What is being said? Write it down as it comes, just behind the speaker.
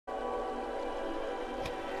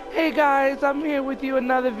Hey guys, I'm here with you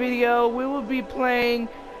another video. We will be playing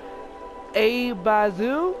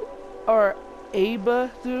ABZU or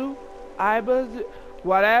ABZU,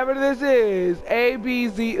 whatever this is.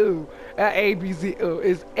 ABZU, ABZU.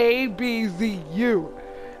 It's ABZU.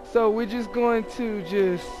 So we're just going to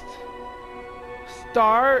just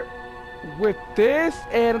start with this.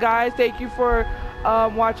 And guys, thank you for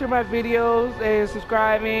watching my videos and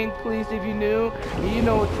subscribing. Please, if you're new, you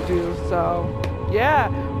know what to do. So yeah,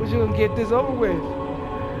 we're just gonna get this over with.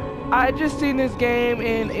 I just seen this game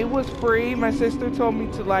and it was free. My sister told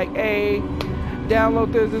me to like, hey,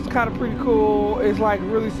 download this. It's kind of pretty cool. It's like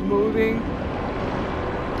really smoothing.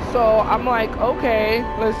 So I'm like, okay,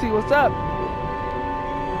 let's see what's up.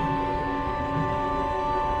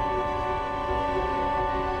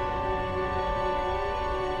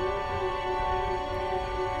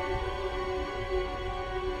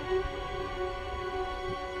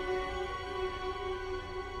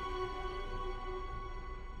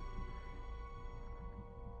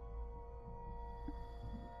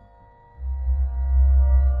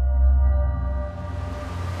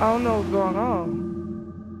 I don't know what's going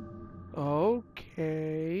on.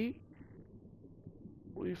 Okay.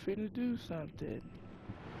 We finna do something.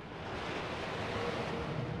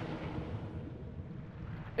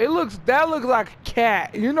 That looks like a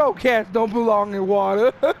cat. You know cats don't belong in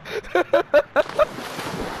water.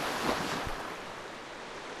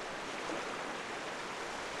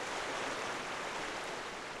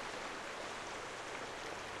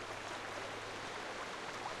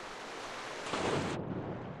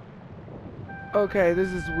 Okay, this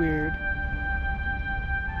is weird.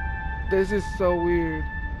 This is so weird.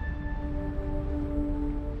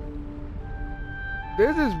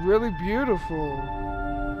 This is really beautiful.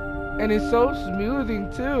 And it's so smoothing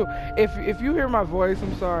too. If you hear my voice,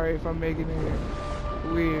 I'm sorry if I'm making it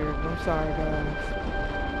weird. I'm sorry guys.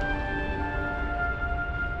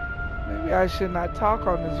 Maybe I should not talk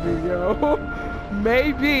on this video.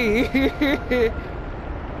 Maybe.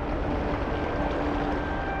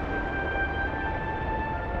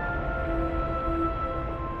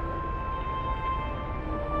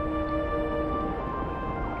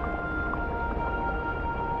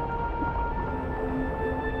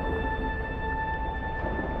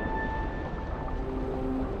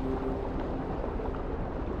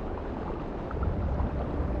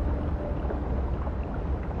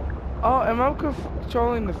 Oh, am I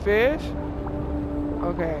controlling the fish?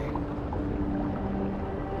 Okay.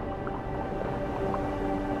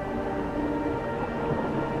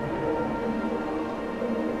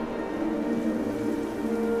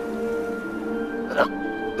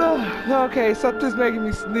 Okay, something's making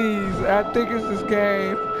me sneeze. I think it's this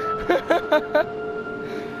game.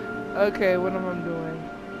 Okay, what am I doing?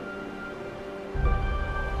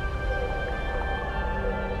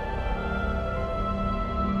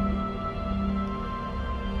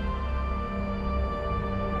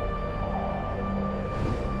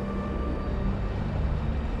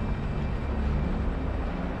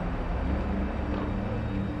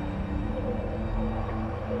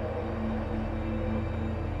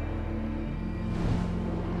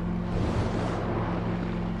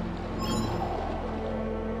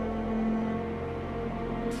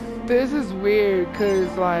 This is weird, cause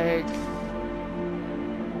like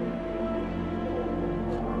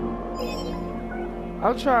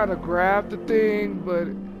I'm trying to grab the thing, but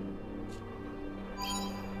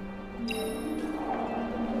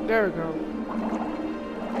there we go.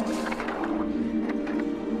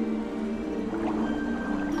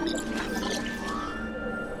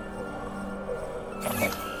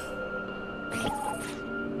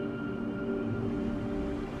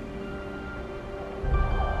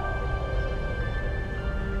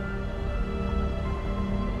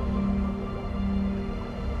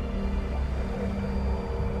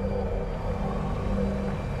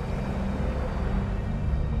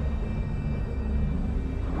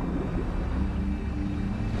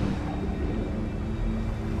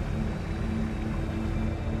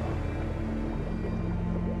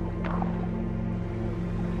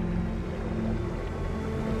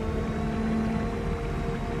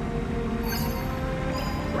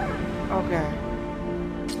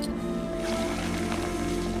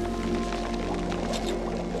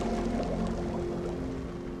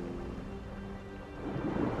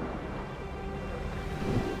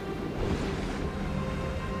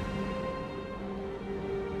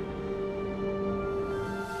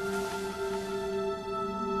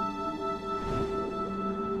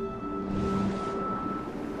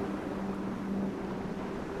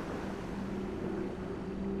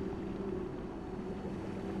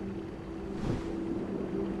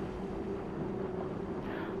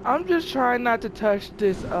 I'm just trying not to touch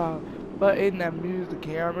this button that moves the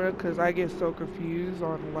camera because I get so confused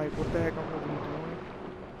on like what the heck I'm really doing.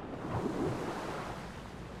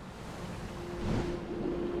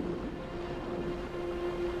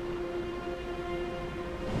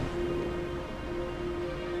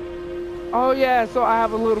 Oh yeah, so I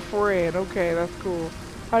have a little friend. Okay, that's cool.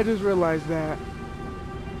 I just realized that.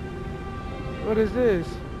 What is this?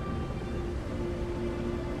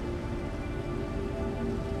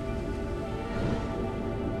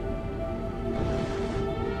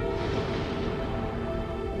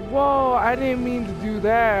 Whoa, I didn't mean to do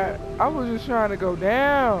that. I was just trying to go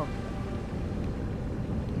down.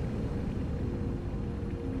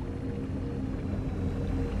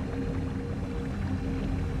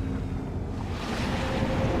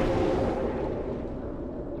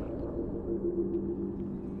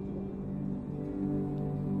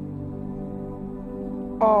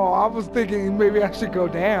 Oh, I was thinking maybe I should go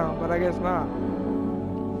down, but I guess not.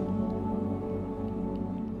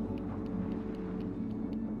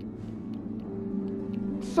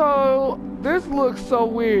 So, this looks so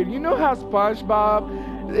weird. You know how SpongeBob,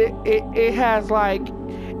 it has like,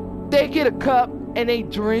 they get a cup and they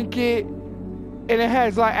drink it, and it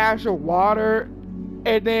has like actual water,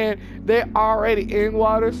 and then they're already in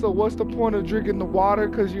water, so what's the point of drinking the water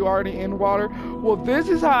because you're already in water? Well, this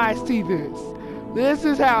is how I see this. This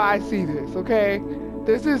is how I see this, okay?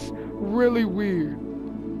 This is really weird.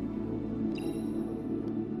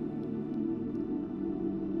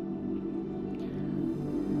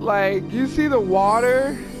 Like, you see the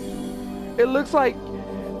water? It looks like...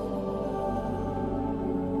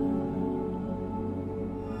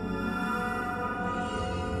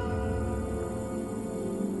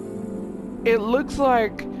 It looks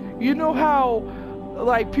like, you know how,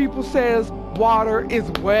 like, people says water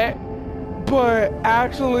is wet? But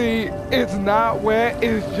actually, it's not wet,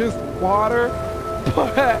 it's just water.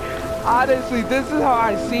 But honestly, this is how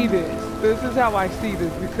I see this. This is how I see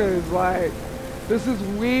this because, like, this is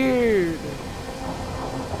weird.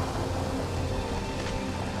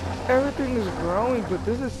 Everything is growing, but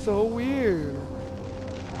this is so weird.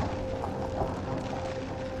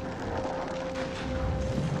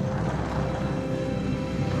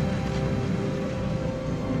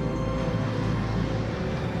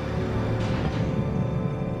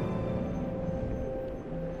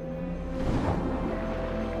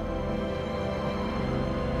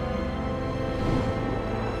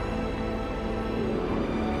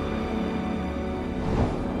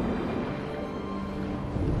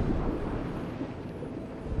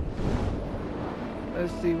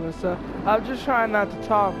 Let's see what's up. I'm just trying not to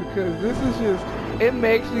talk because this is just, it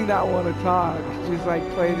makes me not want to talk. Just like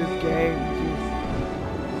play this game.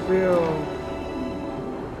 Just feel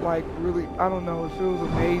like really, I don't know, it feels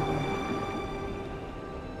amazing.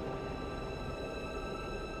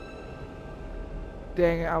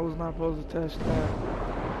 Dang it, I was not supposed to touch that.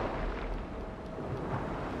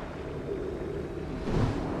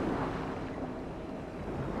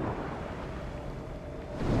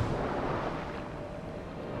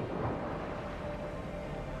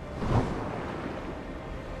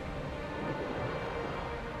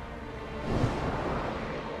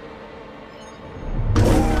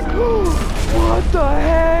 What the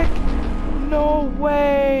heck? No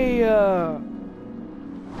way!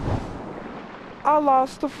 I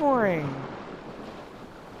lost the frame.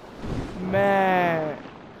 Mad.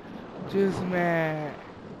 Just mad.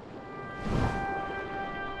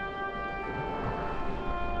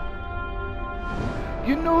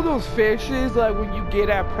 You know those fishes, like when you get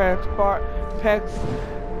at pet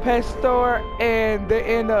store and they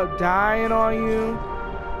end up dying on you?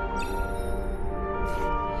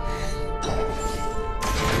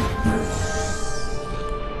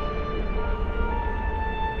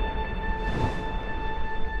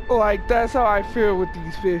 Like, that's how I feel with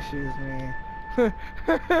these fishes, man.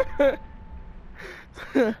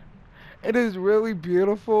 It is really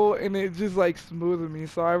beautiful, and it just, like, smoothing me,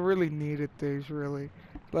 so I really needed this, really.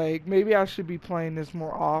 Like, maybe I should be playing this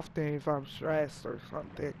more often if I'm stressed or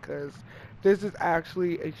something, because this is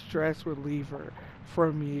actually a stress reliever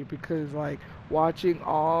for me, because, like, watching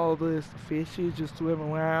all this fishes just swim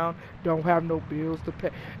around, don't have no bills to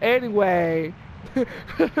pay. Anyway...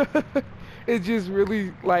 It's just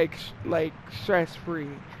really like stress free.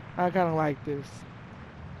 I kind of like this.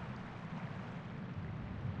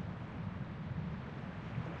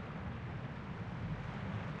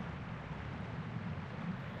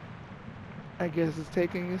 I guess it's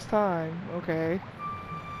taking its time. Okay.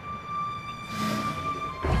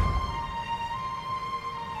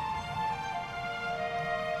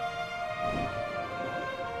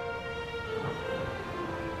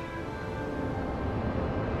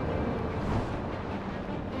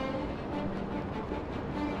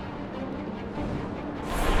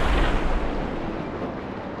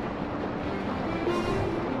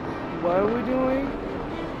 What are we doing?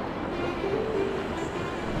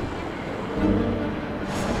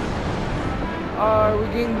 Are we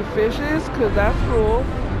getting the fishes? Cause that's cool.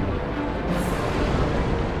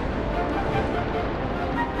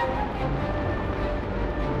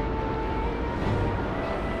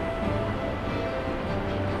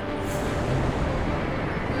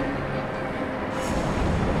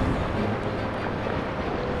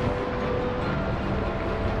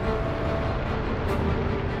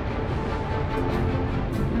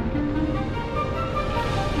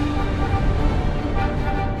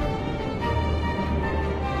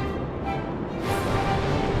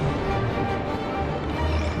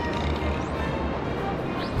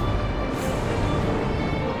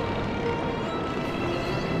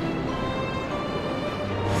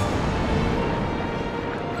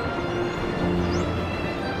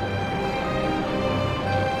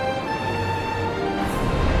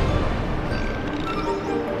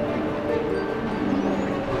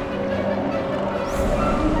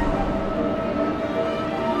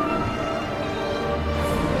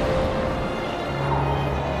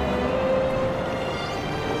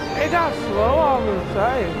 It got slow all of a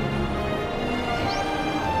sudden.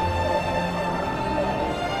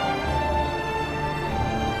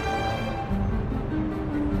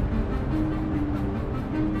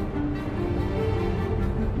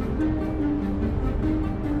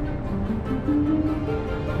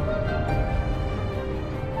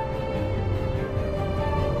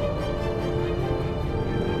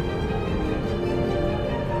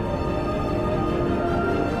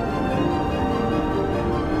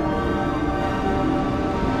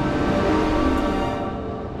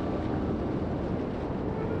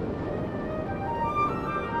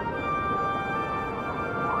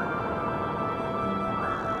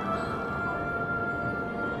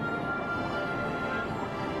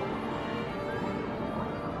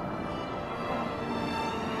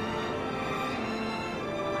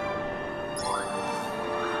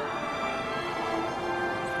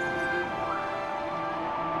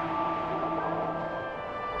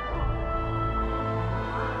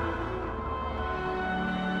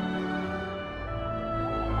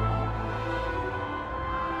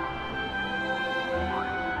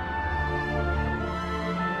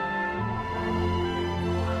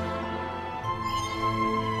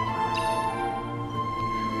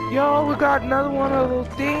 Yo, we got another one of those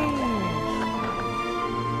things.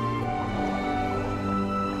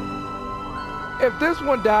 If this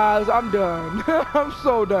one dies, I'm done. I'm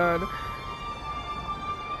so done.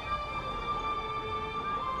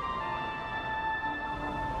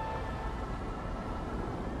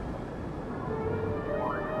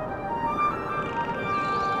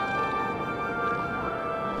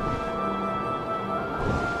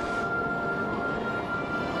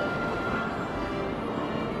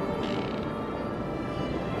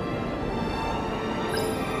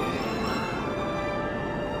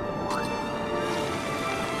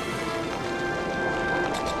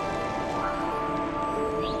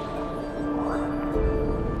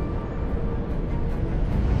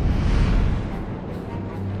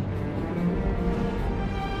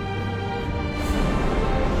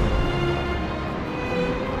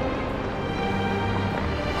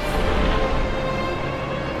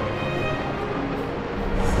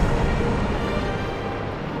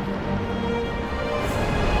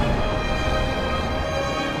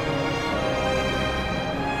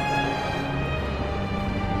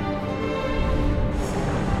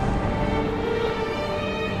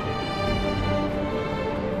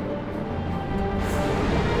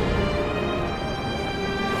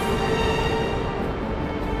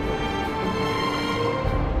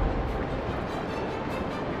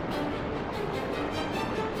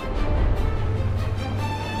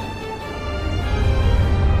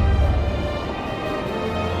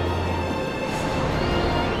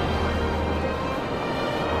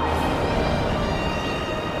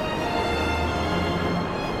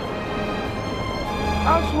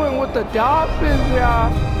 I'm swimming with the dolphins,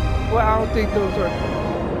 y'all. Well, I don't think those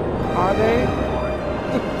are they?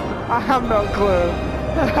 I have no clue.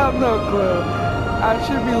 I have no clue. I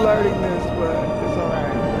should be learning this, but it's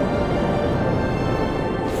alright.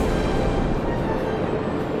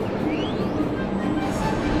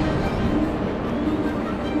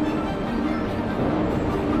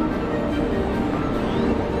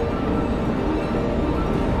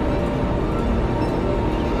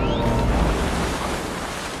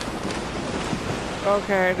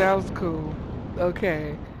 Okay, that was cool.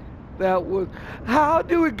 Okay. That was... How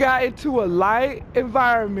do we got into a light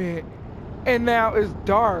environment and now it's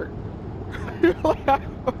dark? Like, I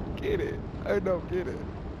don't get it. I don't get it.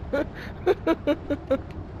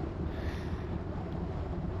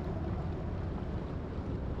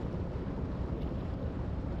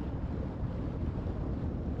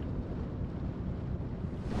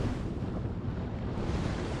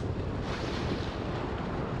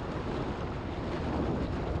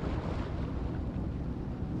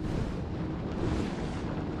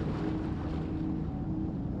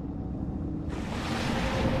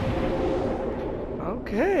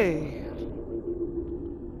 Okay.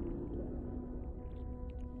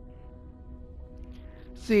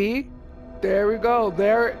 See? There we go.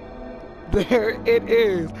 There it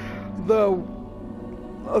is. The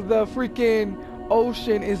freaking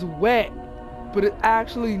ocean is wet, but it's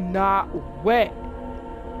actually not wet.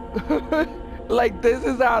 Like this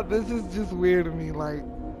is just weird to me, like,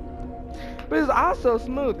 but it's also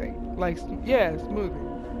smoothing, like, yeah, smoothing.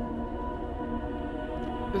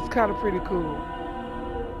 It's kind of pretty cool.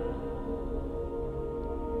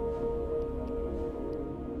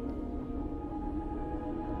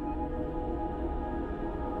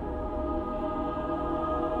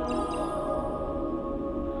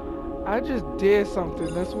 I just did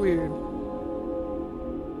something that's weird.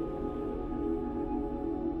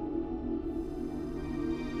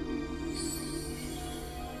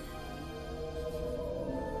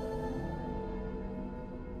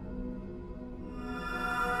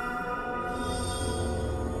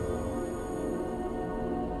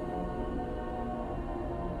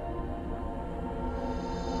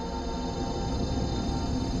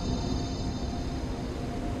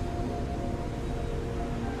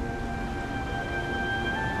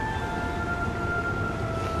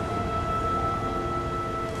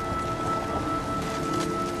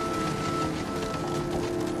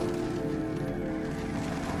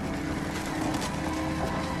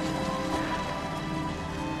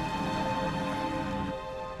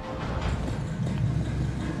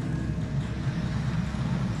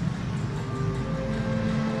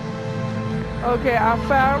 Okay, I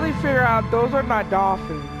finally figured out those are not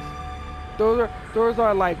dolphins. Those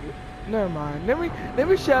are like, never mind. Let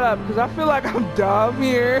me shut up because I feel like I'm dumb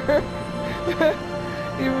here.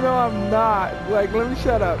 Even though I'm not. Like, let me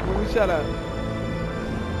shut up. Let me shut up.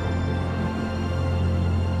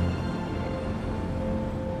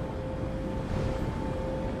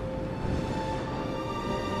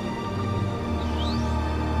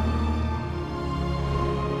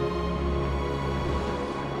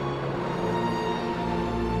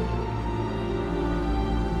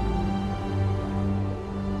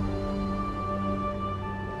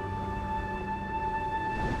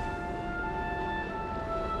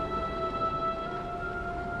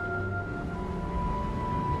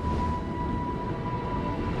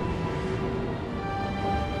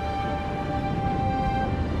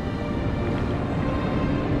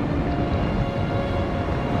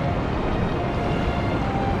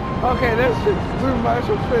 Okay, there's just too much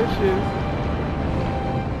of fishes.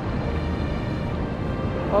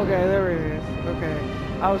 Okay, there it is. Okay.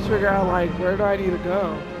 I was figuring out, like, where do I need to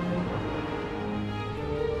go?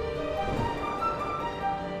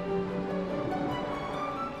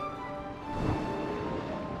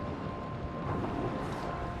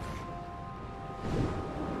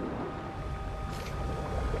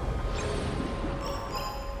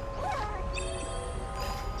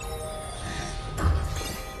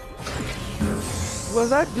 Was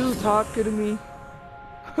that dude talking to me?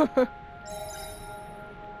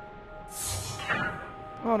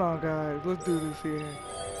 Hold on, guys. Let's do this here.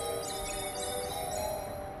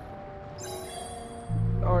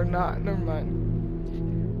 Or not. Never mind.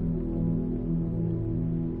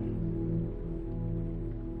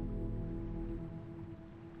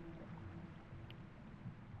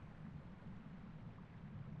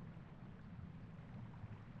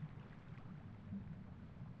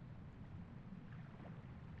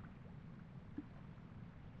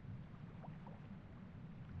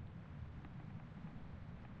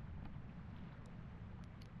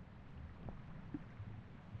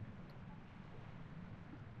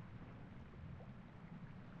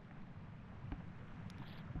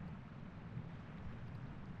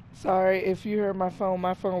 Sorry if you heard my phone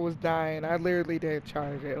was dying. I literally didn't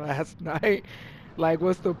charge it last night. Like,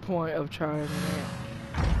 what's the point of charging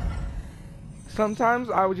it?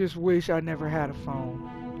 Sometimes I would just wish I never had a phone.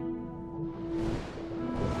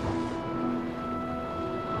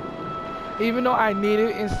 Even though I need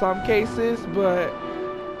it in some cases, but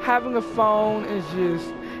having a phone is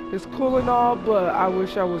just, it's cool and all, but I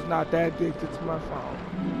wish I was not that addicted to my phone.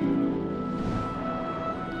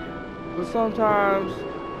 But sometimes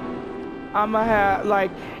I'ma have, like,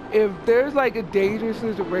 if there's like a dangerous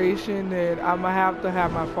situation, then I'ma have to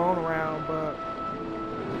have my phone around, but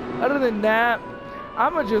other than that,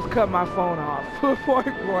 I'ma just cut my phone off, point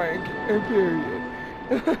blank, and period.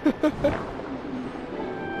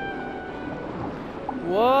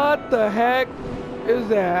 What the heck is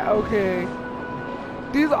that? Okay.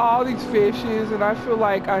 These are all these fishes, and I feel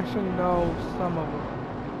like I should know some of them.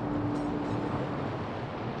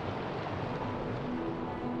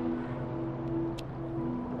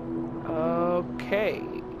 Okay.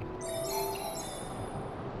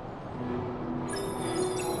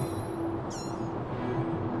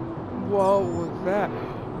 hell was that?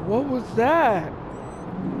 What was that?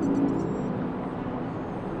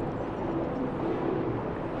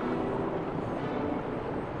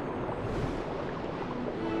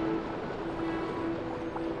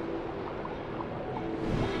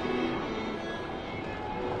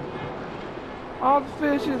 All the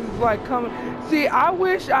fishes is like coming. See, I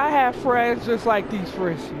wish I had friends just like these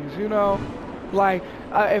fishes, you know? Like,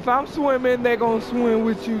 if I'm swimming, they're gonna swim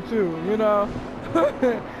with you too, you know?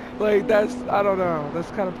 Like, that's, I don't know. That's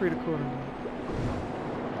kind of pretty cool to me.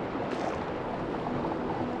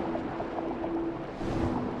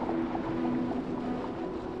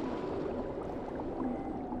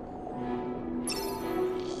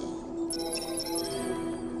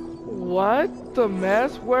 What the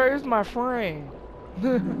mess? Where is my friend?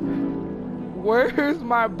 Where's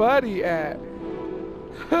my buddy at?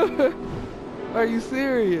 Are you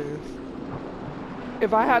serious?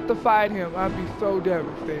 If I had to fight him, I'd be so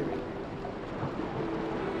devastated.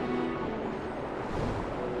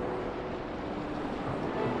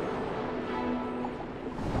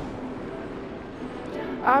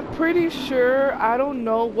 I'm pretty sure I don't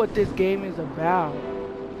know what this game is about.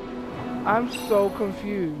 I'm so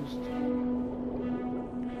confused.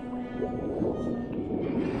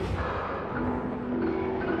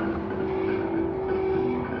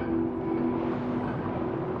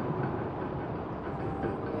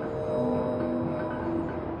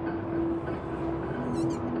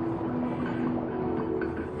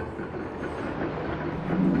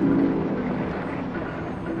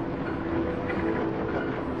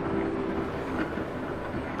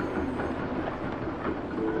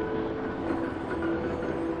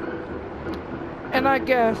 And I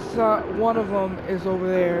guess one of them is over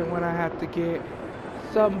there when I have to get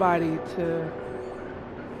somebody to...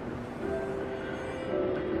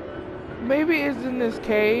 Maybe it's in this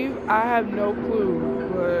cave. I have no clue,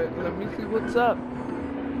 but let me see what's up.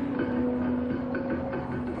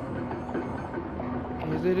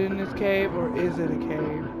 Is it in this cave or is it a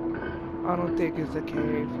cave? I don't think it's a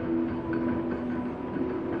cave.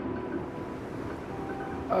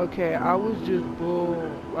 Okay, I was just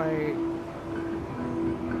like...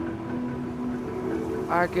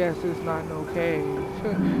 I guess it's not no cave.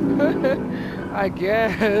 I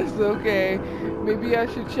guess, okay. Maybe I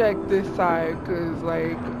should check this side, cause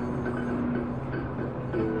like...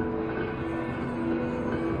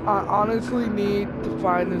 I honestly need to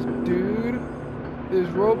find this dude, this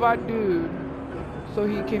robot dude, so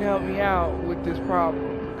he can help me out with this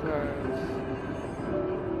problem, because...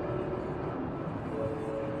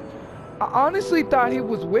 I honestly thought he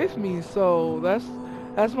was with me, so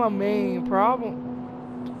that's my main problem.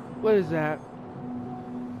 What is that?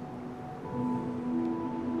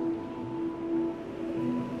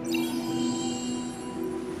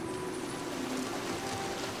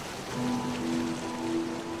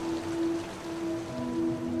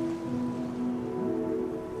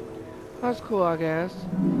 That's cool, I guess.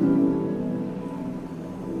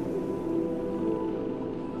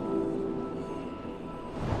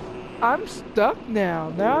 I'm stuck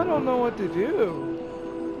now. Now I don't know what to do.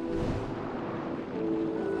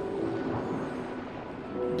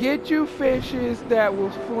 Get you fishes that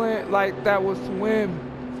will swim, like that will swim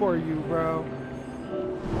for you, bro.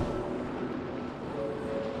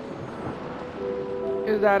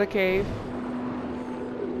 Is that a cave?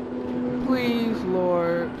 Please,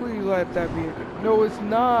 Lord, please let that be a cave. No, it's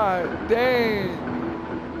not. Dang.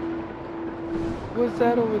 What's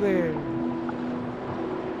that over there?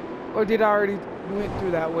 Or did I already went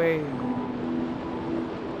through that way?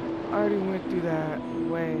 I already went through that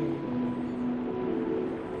way.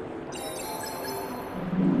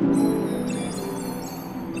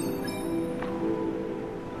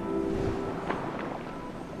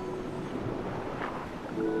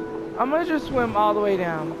 I'm gonna just swim all the way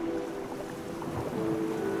down.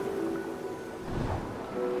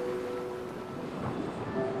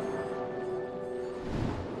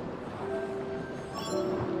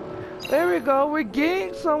 There we go, we're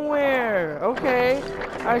getting somewhere. Okay,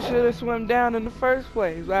 I should have swum down in the first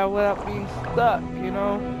place without being stuck, you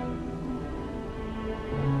know?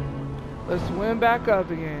 Let's swim back up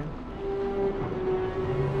again.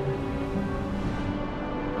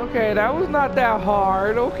 Okay, that was not that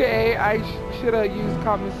hard. Okay, I should have used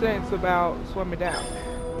common sense about swimming down.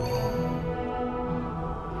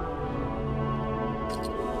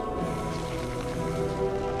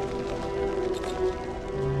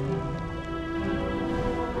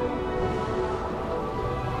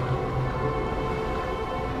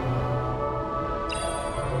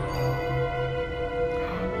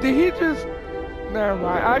 Did he just... Never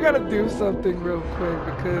mind. I gotta do something real quick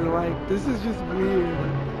because, like, this is just weird.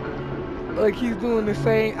 Like he's doing the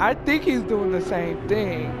same. I think he's doing the same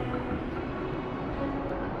thing.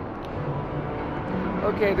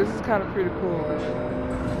 Okay, this is kind of pretty cool.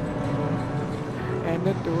 And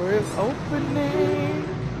the door is opening.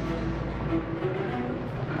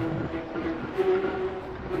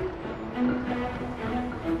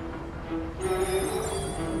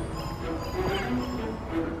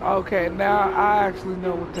 Okay, now I actually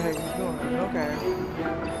know what the heck he's doing. Okay.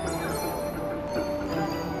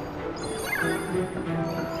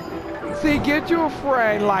 See, get you a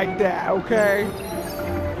friend like that, okay?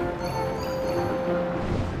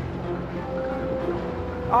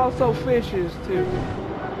 Also fishes, too.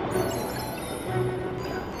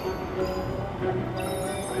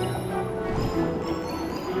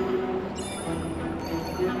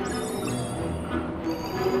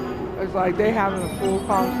 It's like they having a full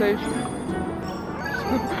conversation.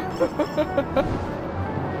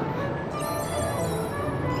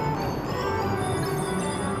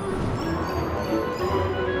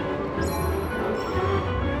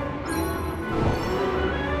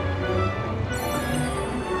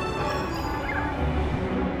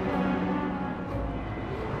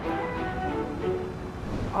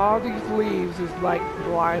 All these leaves is like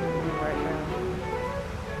blinding me right now.